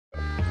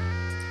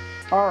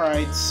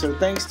Alright, so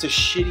thanks to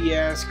shitty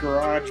ass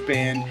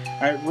GarageBand,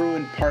 I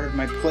ruined part of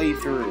my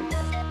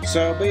playthrough.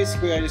 So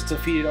basically I just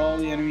defeated all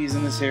the enemies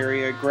in this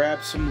area,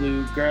 grabbed some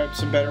loot, grabbed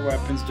some better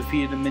weapons,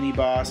 defeated a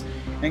mini-boss,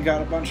 and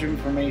got a bunch of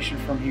information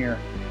from here.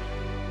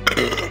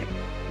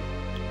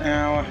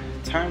 Now,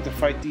 time to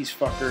fight these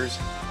fuckers.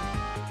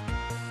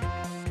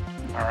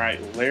 Alright,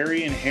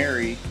 Larry and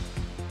Harry.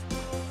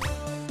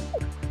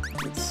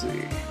 Let's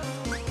see.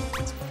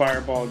 Let's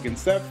fireball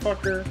against that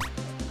fucker.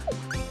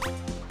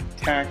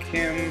 Attack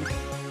him.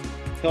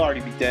 He'll already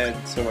be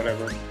dead, so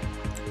whatever.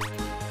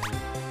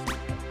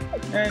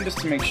 And just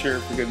to make sure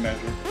for good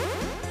measure.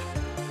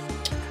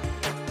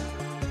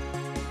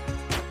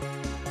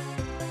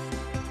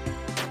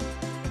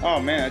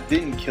 Oh man, I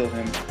didn't kill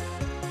him.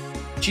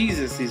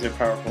 Jesus, these are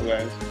powerful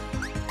guys.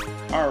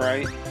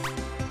 Alright.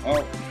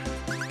 Oh.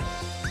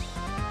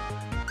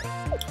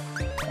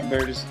 I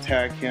better just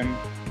attack him.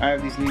 I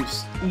have these new,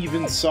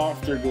 even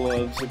softer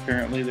gloves.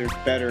 Apparently they're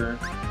better.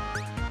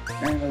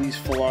 And I'll use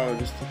full auto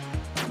just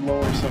to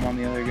lower some on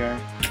the other guy.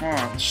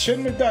 Oh,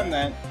 shouldn't have done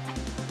that.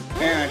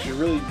 Man, I should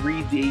really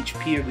read the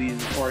HP of these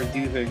before I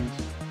do things.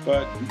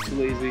 But I'm too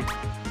lazy.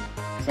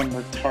 Because I'm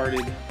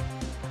retarded.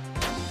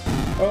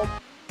 Oh,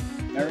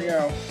 there we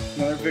go.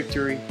 Another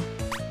victory.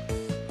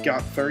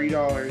 Got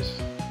 $30.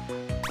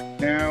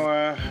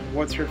 Now,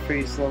 what's her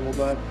face leveled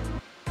up?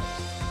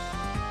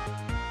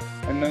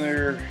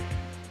 Another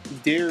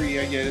dairy,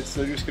 I get it,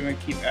 so they're just gonna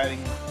keep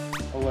adding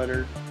a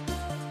letter.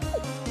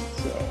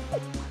 So,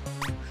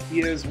 he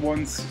has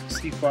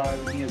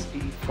 165 and he has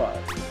 85.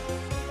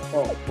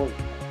 Oh, boy.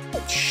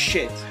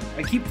 Shit.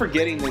 I keep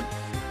forgetting that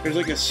there's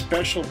like a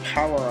special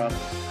power-up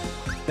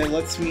that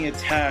lets me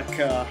attack,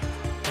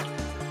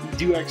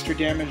 do extra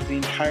damage the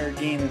entire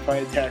game if I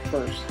attack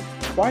first.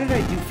 Why did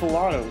I do full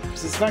auto?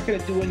 Because it's not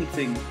gonna do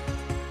anything.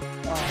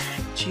 Oh,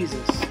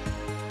 Jesus.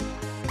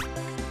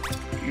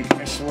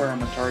 I swear I'm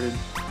retarded.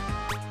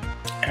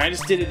 And I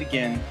just did it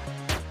again.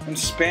 I'm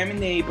spamming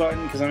the A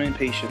button because I'm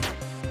impatient.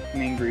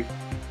 I'm angry.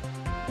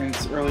 And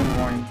it's early in the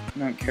morning. I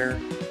don't care.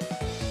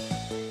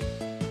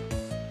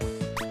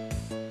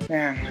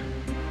 Man,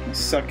 I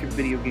suck at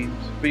video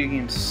games. Video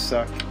games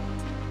suck.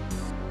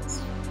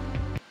 Let's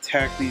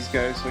attack these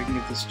guys so I can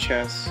get this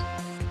chest.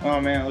 Oh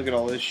man, look at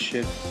all this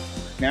shit.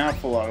 Now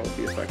full auto will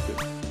be effective.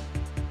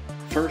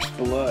 First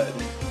blood.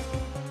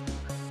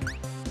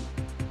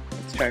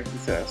 Attack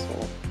this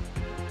asshole.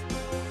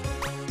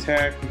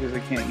 Attack because I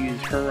can't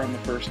use her on the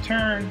first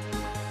turn.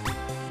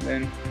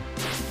 Then,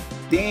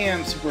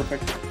 damn, super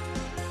effective.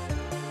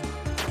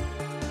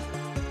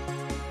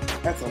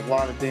 That's a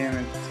lot of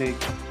damage to take.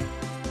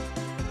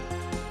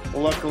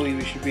 Well, luckily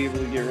we should be able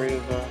to get rid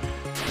of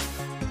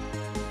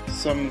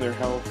some of their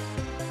health.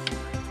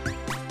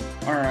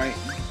 Alright.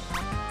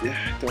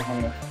 Don't have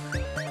enough.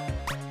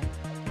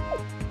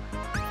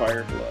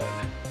 Fire blood.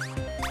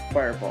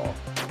 Fireball.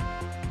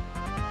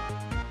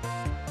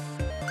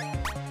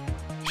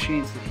 She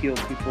needs to heal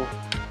people.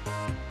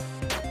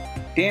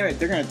 Damn it,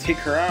 they're gonna take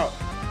her out.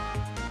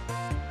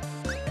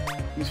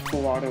 Use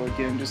full auto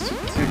again just to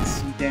take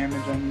some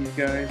damage on these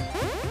guys.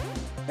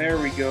 There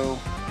we go.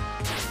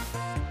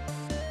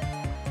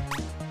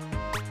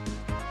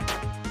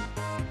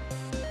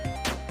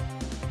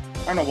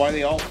 I don't know why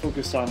they all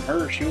focused on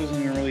her. She wasn't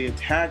even really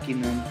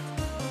attacking them.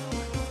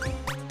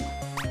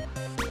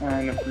 I don't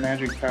have enough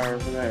magic power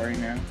for that right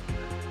now.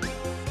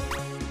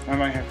 I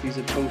might have to use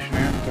a potion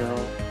after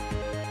all.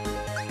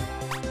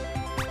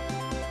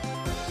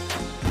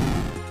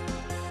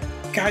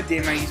 God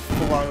damn, I used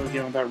full auto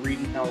again without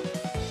reading help.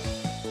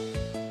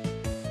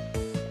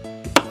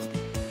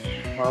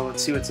 Well,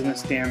 let's see what's in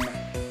this damn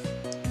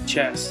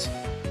chest.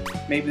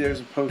 Maybe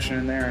there's a potion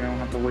in there and I don't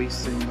have to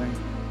waste anything.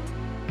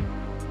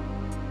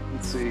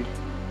 Let's see.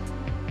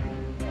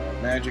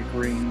 Magic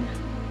ring.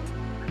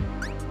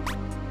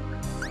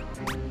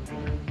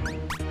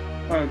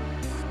 I'm gonna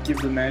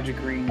give the magic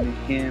ring to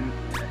him.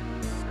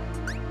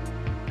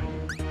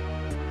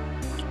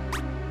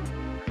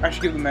 I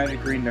should give the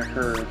magic ring to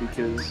her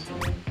because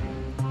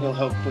it'll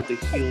help with the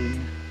healing.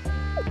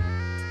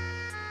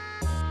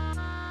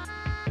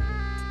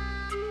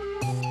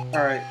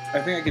 Alright,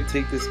 I think I could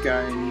take this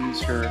guy and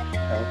use her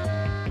help.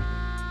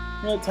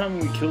 You know that time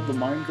when we killed the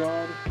Mine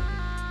God?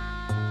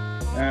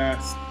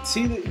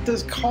 See, it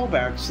does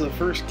callbacks to the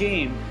first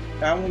game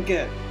that I won't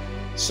get.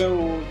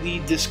 So, the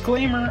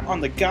disclaimer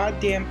on the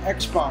goddamn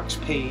Xbox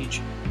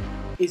page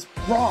is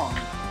wrong.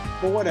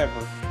 But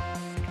whatever.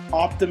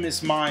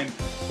 Optimus Mime.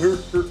 Here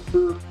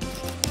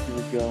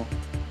we go.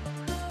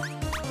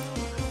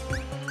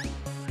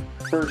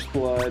 First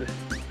blood.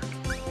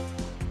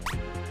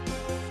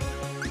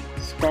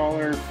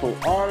 Scholar, full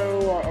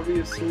auto,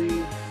 obviously.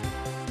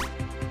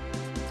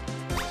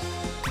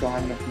 Don't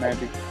have enough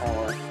magic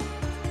power.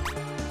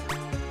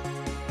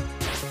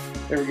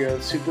 There we go,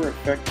 super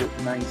effective,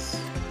 nice.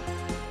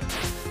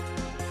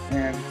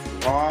 And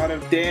a lot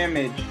of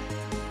damage.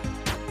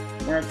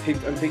 I'm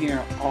taking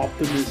out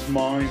Optimus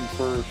Mime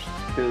first,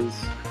 because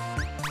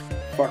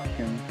fuck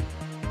him.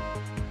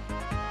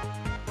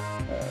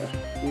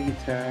 Weak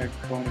attack,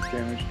 bonus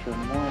damage turn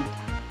 1.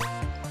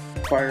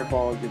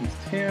 Fireball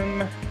against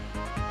him.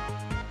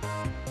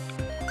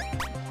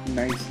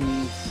 Nice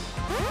knees.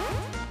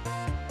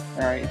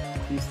 Alright,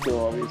 he's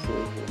still obviously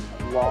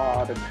a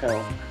lot of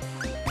health.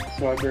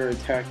 So I better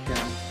attack him.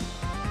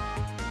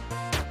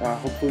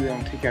 Hopefully they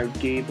don't take out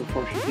Gabe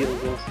before she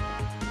heals us.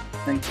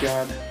 Thank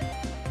God.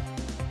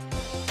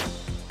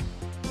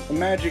 The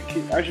magic,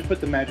 I should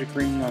put the magic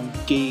ring on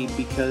Gabe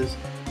because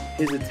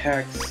his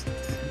attacks,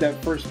 that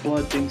first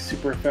blood thing's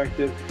super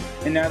effective.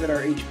 And now that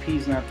our HP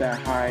is not that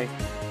high,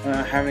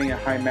 having a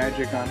high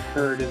magic on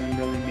her doesn't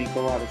really make a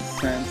lot of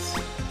sense.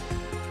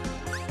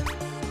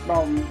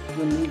 I'll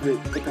remove it.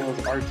 What the hell is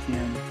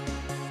RTM?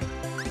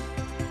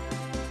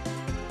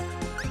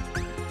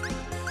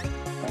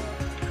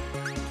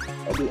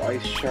 I'll do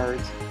ice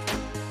shards.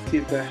 See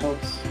if that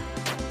helps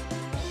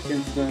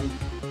against them.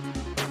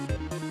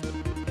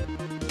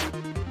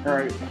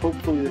 Alright,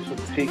 hopefully this will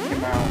take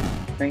him out.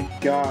 Thank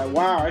God.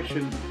 Wow, I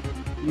should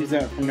use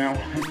that from now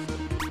on.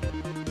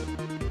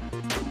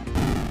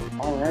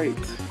 Alright.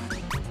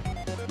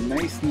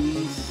 Nice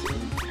knees.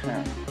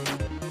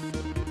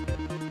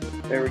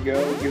 There we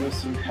go. Give us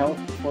some health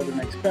before the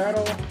next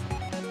battle.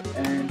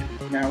 And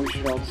now we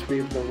should all just be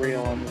able to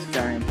rail on this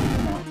guy and take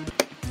him out.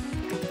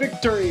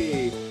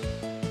 Victory!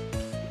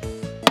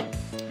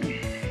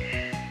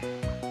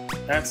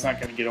 That's not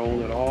going to get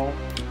old at all.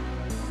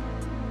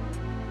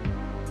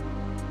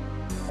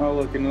 Oh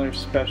look, another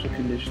special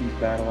conditions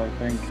battle, I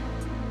think.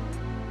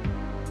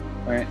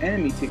 An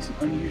enemy takes an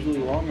unusually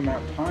long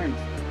amount of time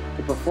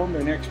to perform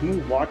their next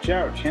move. Watch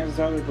out, chances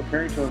are they're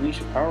preparing to unleash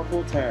a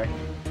powerful attack.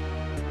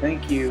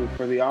 Thank you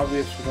for the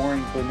obvious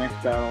warning for the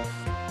next battle.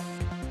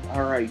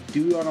 Alright,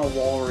 dude on a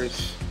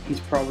walrus. He's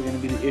probably going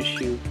to be the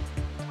issue.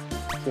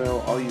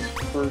 So I'll use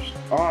first...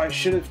 Oh, I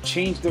should have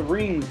changed the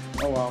ring!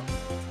 Oh well.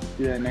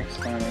 Do that next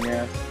time, I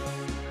guess.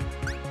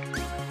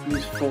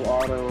 Use full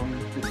auto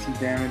and get some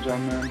damage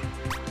on them.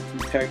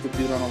 Attack the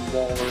dude on a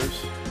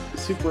walrus.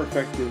 It's super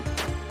effective.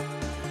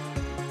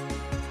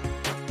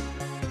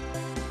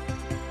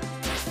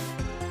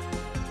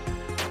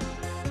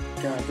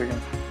 God, they're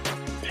gonna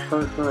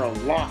hurt her a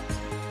lot.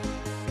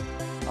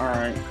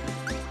 Alright.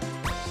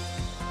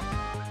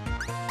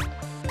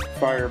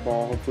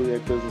 Fireball, hopefully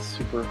that does is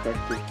super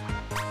effective.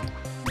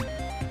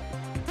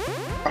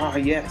 Ah,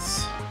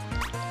 yes!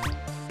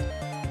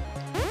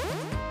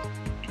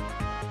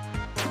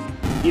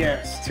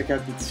 Yes! Took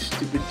out the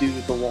stupid dude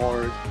with the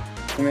walrus.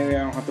 So maybe I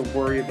don't have to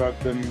worry about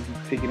them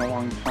taking a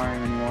long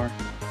time anymore.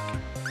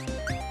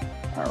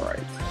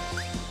 Alright.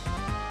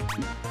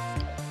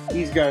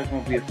 These guys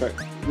won't be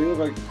affected. They look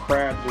like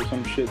crabs or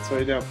some shit, so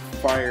I doubt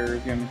fire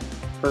is gonna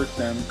hurt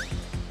them.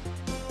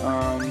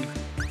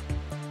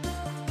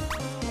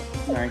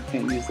 I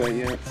can't use that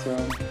yet, so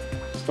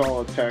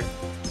stall attack,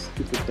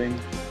 stupid thing.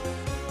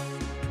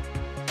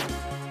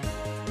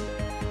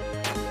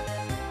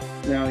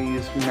 Now I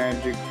use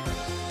magic.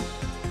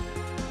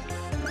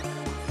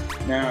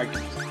 Now I can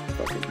just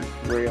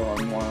fucking rail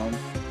on one.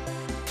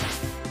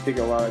 Take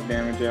a lot of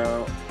damage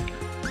out.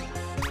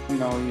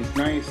 And I'll use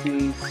nice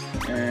knees,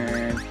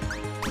 and I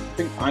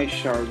think ice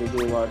shard will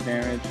do a lot of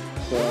damage.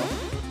 So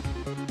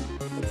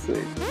let's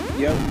see.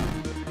 Yep,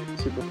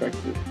 super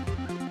effective.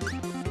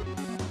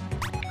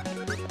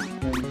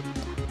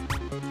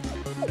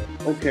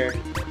 Okay,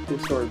 cool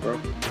story, bro.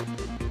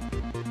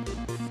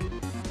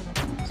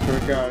 Swear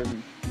to God,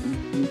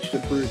 reached a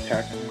brute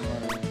attack.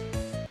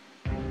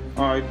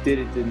 Oh, I did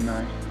it, didn't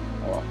I?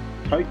 Oh,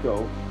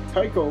 Tycho.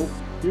 Tycho,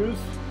 yes.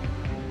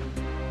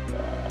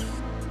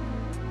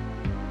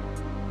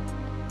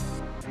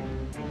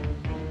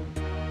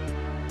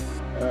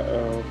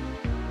 Uh-oh.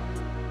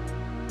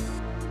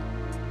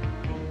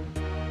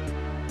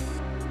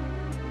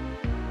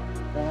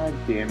 God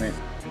damn it.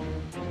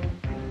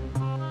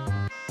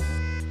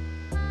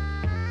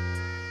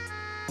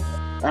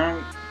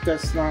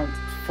 That's not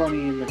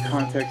funny in the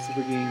context of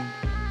the game.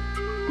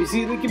 You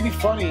see, they can be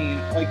funny,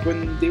 like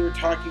when they were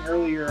talking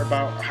earlier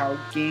about how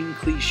game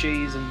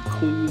cliches and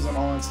clues and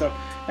all that stuff.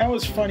 That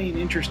was funny and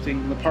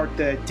interesting, the part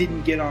that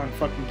didn't get on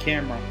fucking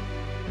camera.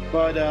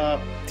 But,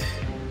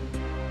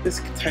 this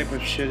type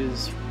of shit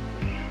is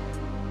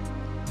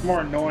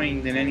more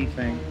annoying than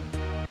anything.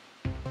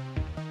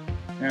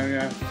 Now we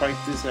gotta fight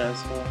this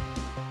asshole.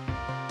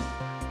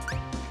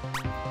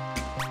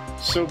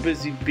 So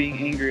busy being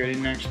angry I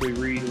didn't actually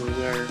read what was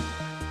there.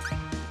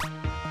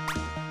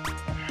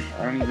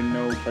 I don't even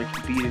know if I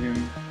can beat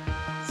him.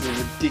 It's a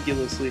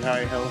ridiculously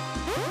high health.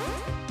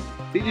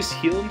 Did he just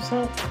heal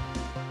himself?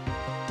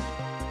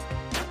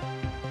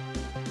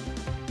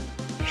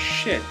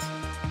 Shit.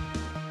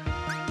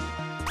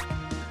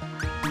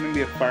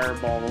 Maybe a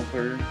fireball with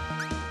her.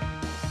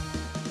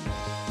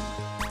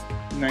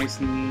 Nice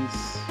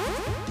knees.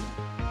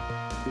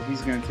 Because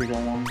he's gonna take a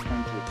long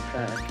time to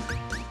attack.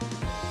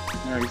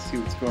 I already see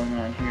what's going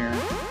on here.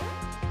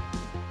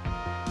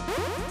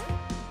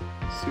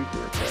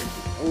 Super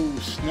effective. Oh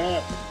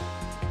snap!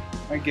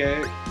 I get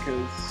it,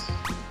 because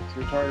it's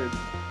retarded.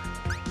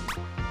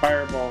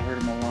 Fireball hurt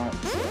him a lot,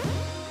 so.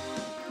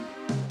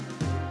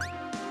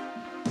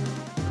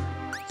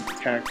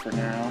 Attack for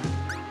now.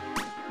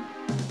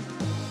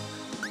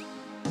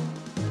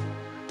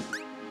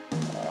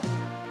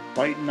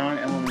 fight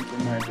non-elemental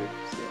magic.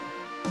 So.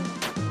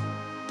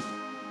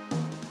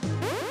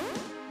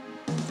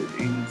 It's at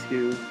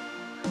 82.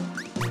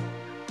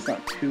 It's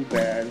not too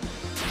bad.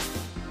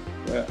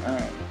 But, I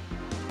don't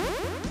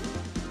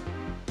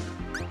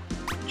know.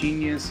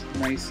 Genius,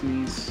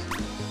 niceness.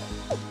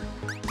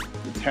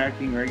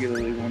 Attacking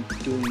regularly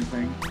won't do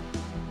anything.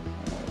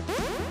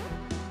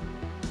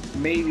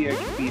 Maybe I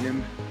can beat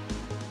him.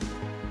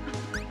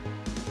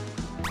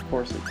 Of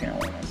course I can't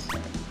win this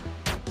time.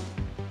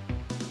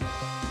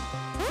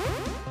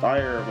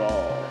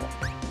 Fireball.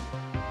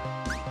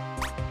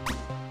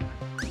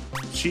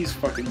 She's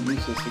fucking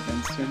useless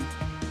against him.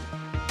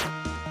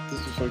 This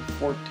was like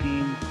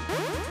 14.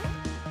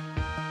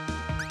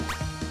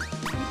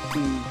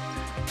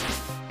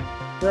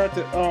 We're at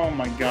the. Oh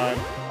my god.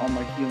 All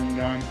my healing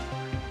gone.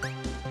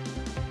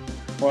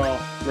 Well,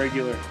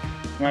 regular. I'm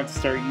gonna have to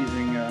start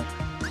using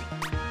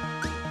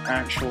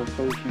actual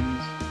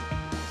potions.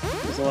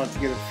 Because I'll have to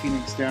get a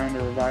Phoenix down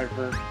to revive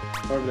her.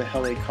 Whatever the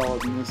hell they call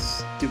it in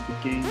this stupid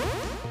game.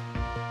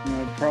 You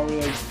know,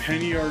 probably like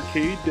Penny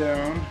Arcade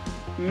down.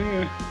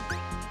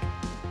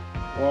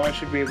 Well, I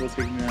should be able to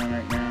take him down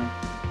right now.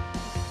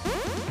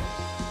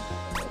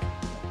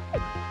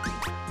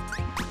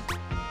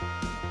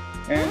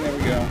 And there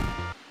we go.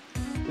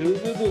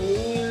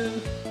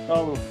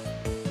 Oh,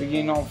 we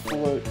gained all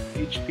full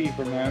HP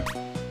from that.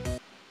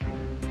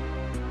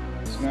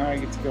 So now I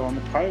get to go on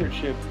the pirate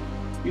ship.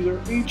 These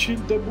are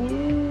ancient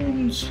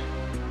doubloons.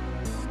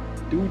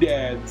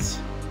 Doodads.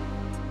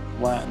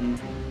 Latin.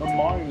 The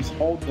moms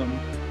hold them.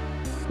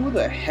 Who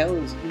the hell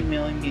is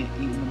emailing me at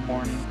 8 in the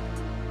morning?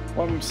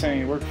 What I'm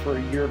saying, I work for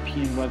a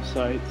European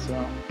website,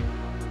 so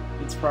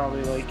it's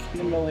probably like in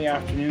the middle of the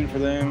afternoon for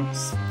them.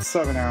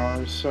 7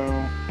 hours,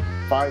 so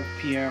 5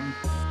 p.m.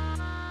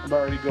 I'm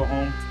about ready to go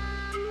home.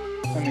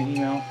 Send an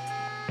email.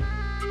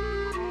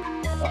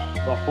 Oh,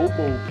 the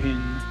hobo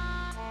pin.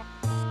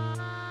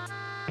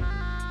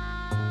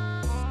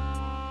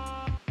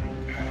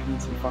 God, I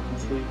need some fucking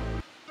sleep.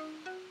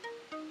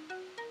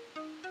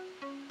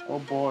 Oh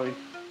boy.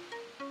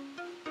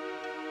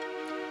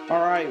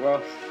 Alright,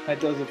 well, that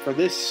does it for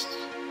this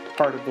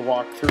part of the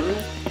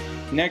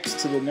walkthrough. Next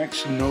to the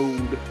next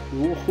node.